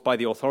towards by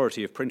the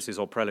authority of princes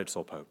or prelates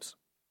or popes.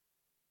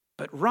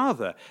 But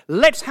rather,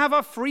 let's have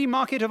a free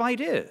market of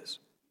ideas.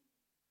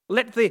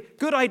 Let the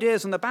good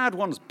ideas and the bad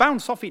ones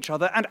bounce off each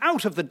other, and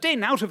out of the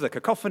din, out of the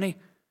cacophony,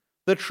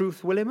 the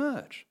truth will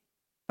emerge.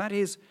 That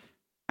is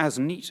as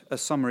neat a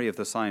summary of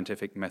the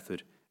scientific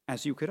method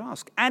as you could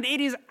ask. And it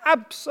is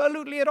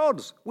absolutely at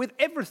odds with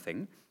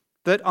everything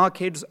that our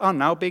kids are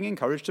now being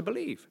encouraged to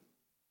believe,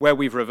 where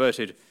we've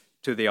reverted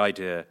to the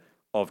idea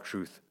of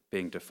truth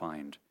being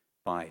defined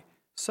by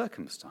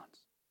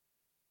circumstance.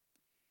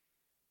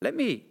 Let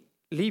me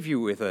leave you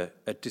with a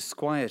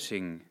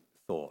disquieting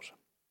thought.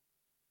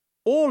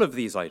 All of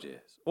these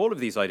ideas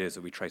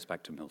that we trace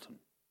back to Milton,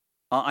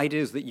 are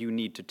ideas that you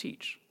need to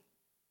teach.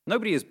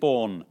 Nobody is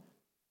born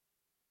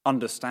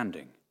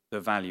understanding the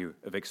value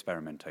of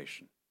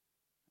experimentation.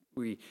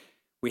 We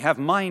have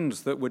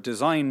minds that were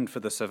designed for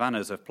the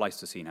savannas of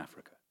Pleistocene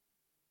Africa.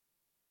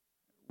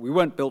 We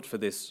weren't built for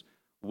this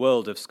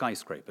world of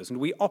skyscrapers, and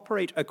we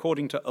operate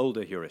according to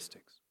older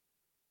heuristics,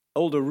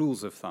 older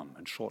rules of thumb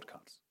and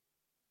shortcuts.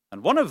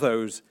 And one of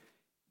those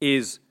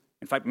is,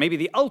 in fact, maybe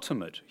the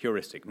ultimate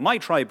heuristic: my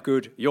tribe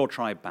good, your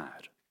tribe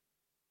bad.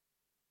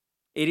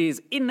 It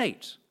is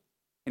innate,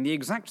 in the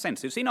exact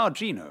sense, it's in our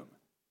genome,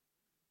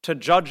 to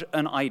judge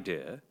an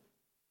idea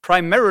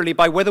primarily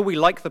by whether we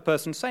like the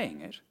person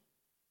saying it,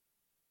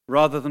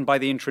 rather than by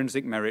the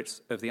intrinsic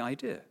merits of the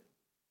idea.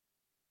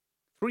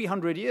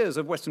 300 years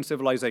of Western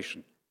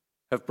civilization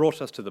have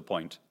brought us to the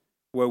point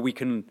where we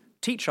can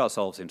teach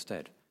ourselves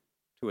instead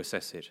to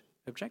assess it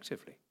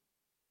objectively.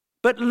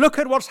 But look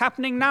at what's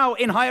happening now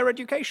in higher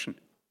education.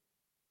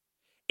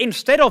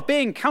 Instead of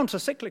being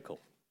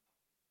counter-cyclical,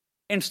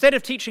 instead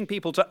of teaching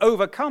people to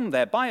overcome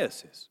their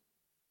biases,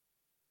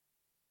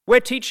 we're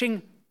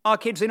teaching our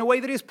kids in a way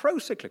that is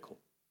pro-cyclical.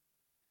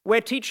 We're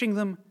teaching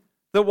them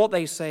that what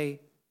they say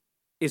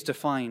is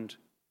defined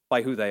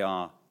by who they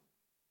are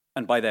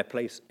and by their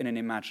place in an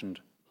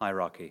imagined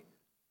hierarchy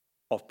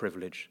of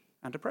privilege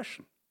and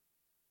oppression.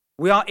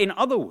 We are, in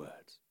other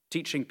words,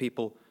 teaching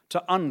people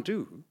to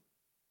undo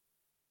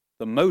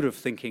the mode of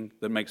thinking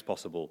that makes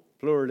possible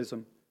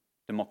pluralism,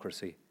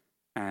 democracy,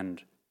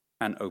 and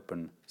an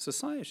open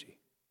society.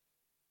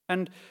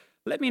 And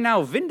let me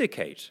now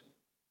vindicate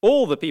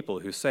all the people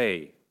who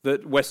say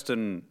that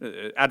Western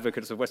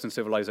advocates of Western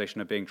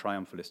civilization are being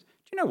triumphalist.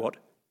 Do you know what?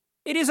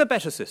 It is a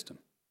better system.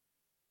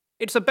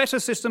 It's a better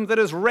system that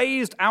has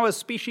raised our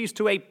species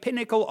to a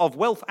pinnacle of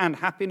wealth and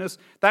happiness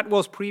that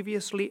was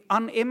previously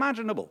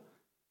unimaginable.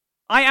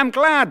 I am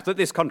glad that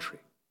this country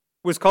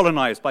was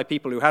colonized by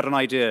people who had an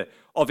idea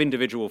of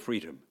individual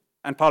freedom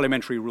and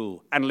parliamentary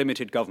rule and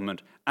limited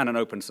government and an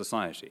open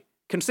society.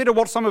 Consider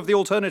what some of the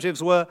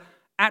alternatives were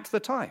at the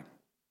time.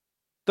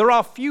 There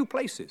are few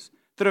places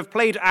that have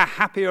played a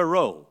happier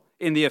role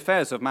in the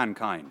affairs of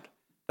mankind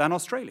than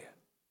Australia.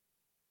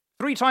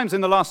 3 times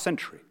in the last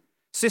century,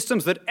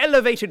 systems that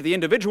elevated the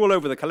individual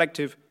over the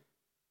collective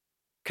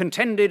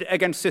contended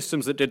against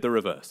systems that did the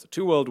reverse, the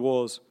 2 world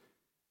wars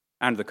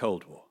and the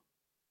Cold War.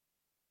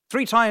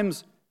 3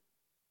 times,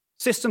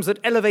 systems that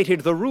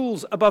elevated the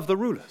rules above the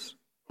rulers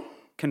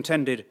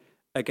contended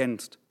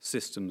against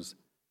systems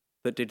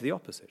that did the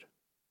opposite.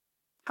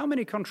 How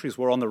many countries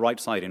were on the right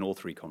side in all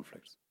 3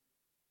 conflicts?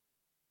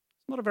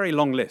 It's not a very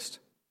long list,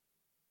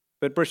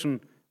 but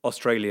Britain,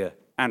 Australia,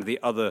 and the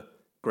other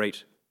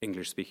great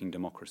English-speaking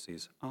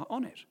democracies are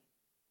on it.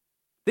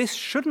 This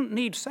shouldn't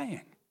need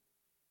saying,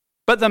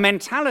 but the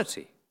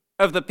mentality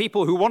of the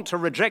people who want to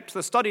reject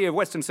the study of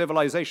Western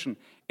civilization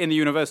in the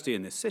university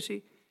in this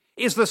city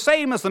is the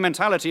same as the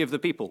mentality of the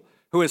people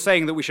who are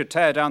saying that we should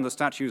tear down the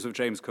statues of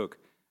James Cook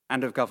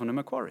and of Governor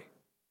Macquarie.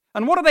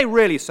 And what are they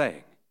really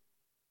saying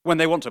when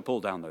they want to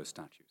pull down those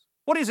statues?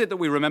 What is it that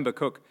we remember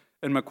Cook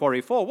and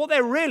Macquarie for? What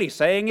they're really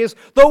saying is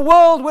the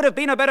world would have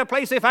been a better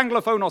place if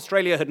Anglophone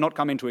Australia had not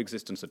come into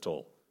existence at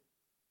all.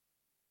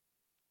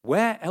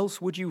 Where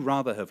else would you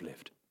rather have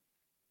lived?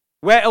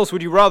 Where else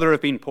would you rather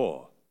have been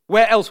poor?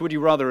 Where else would you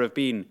rather have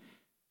been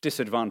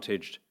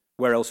disadvantaged?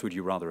 Where else would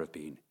you rather have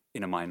been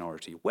in a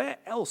minority? Where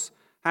else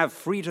have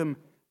freedom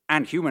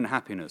and human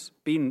happiness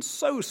been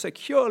so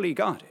securely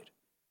guarded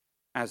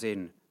as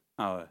in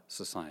our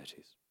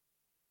societies.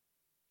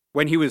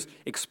 When he was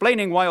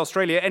explaining why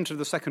Australia entered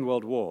the Second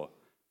World War,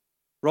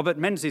 Robert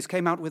Menzies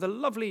came out with a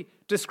lovely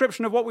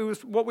description of what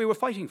we were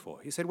fighting for.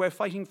 He said, we're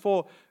fighting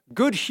for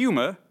good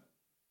humour,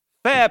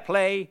 fair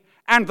play,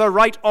 and the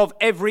right of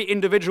every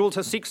individual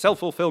to seek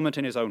self-fulfillment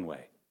in his own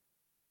way.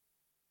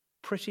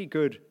 Pretty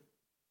good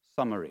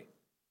summary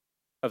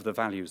of the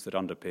values that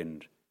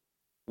underpinned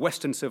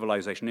Western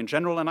civilization in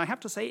general, and I have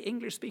to say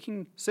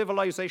English-speaking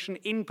civilization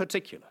in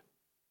particular.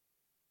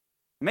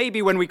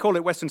 Maybe when we call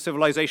it Western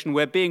civilization,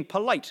 we're being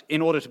polite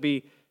in order to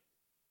be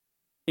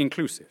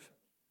inclusive.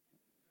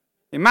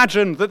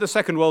 Imagine that the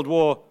Second World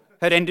War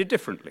had ended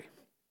differently.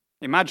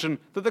 Imagine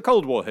that the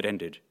Cold War had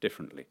ended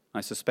differently.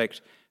 I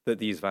suspect that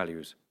these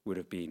values would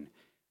have been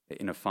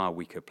in a far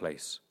weaker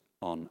place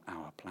on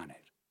our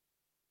planet.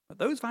 But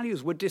those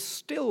values were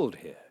distilled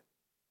here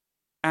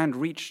and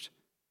reached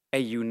a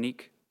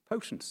unique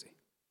potency.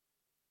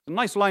 A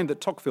nice line that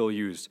Tocqueville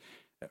used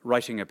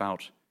writing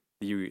about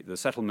the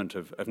settlement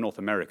of North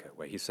America,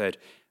 where he said,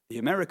 the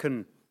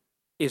American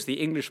is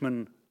the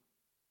Englishman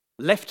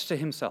left to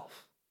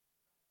himself.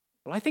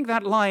 Well, I think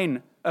that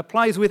line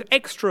applies with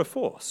extra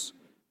force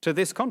to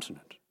this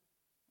continent.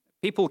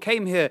 People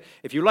came here,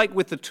 if you like,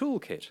 with the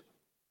toolkit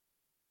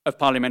of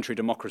parliamentary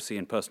democracy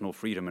and personal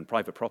freedom and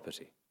private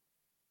property,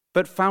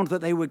 but found that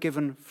they were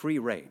given free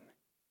rein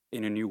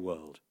in a new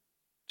world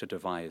to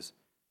devise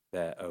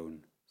their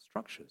own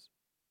structures.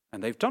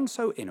 And they've done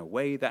so in a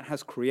way that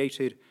has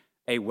created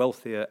a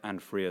wealthier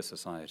and freer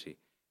society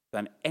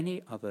than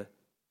any other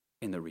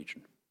in the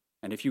region.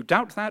 And if you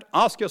doubt that,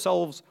 ask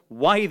yourselves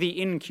why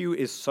the in queue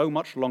is so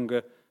much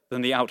longer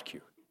than the out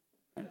queue.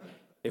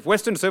 If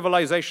Western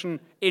civilization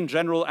in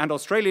general and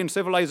Australian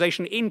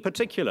civilization in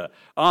particular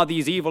are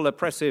these evil,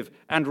 oppressive,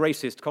 and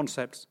racist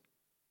concepts,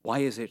 why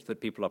is it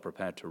that people are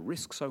prepared to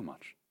risk so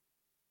much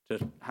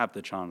to have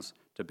the chance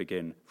to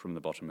begin from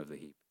the bottom of the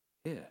heap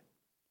here?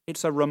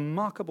 It's a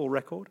remarkable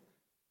record,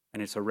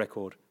 and it's a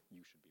record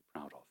you should be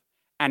proud of.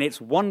 And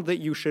it's one that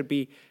you should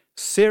be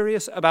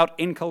serious about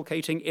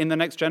inculcating in the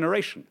next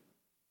generation.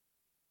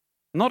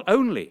 Not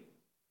only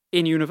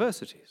in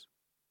universities,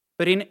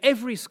 but in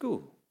every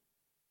school.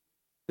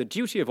 The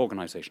duty of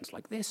organizations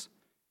like this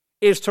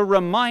is to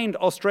remind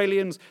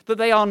Australians that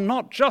they are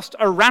not just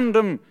a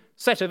random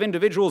set of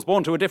individuals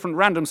born to a different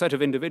random set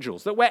of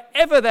individuals, that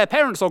wherever their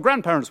parents or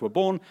grandparents were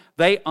born,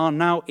 they are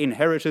now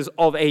inheritors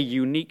of a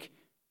unique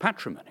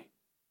patrimony.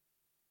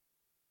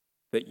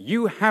 That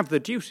you have the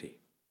duty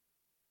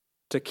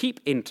to keep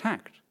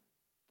intact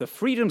the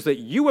freedoms that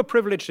you were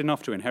privileged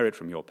enough to inherit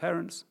from your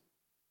parents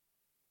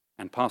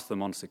and pass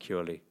them on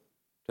securely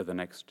to the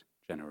next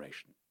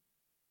generation.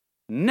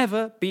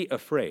 Never be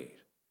afraid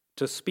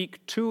to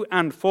speak to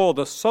and for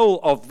the soul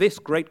of this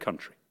great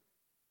country,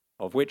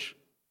 of which,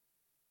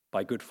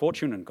 by good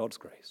fortune and God's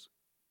grace,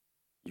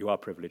 you are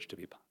privileged to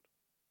be part.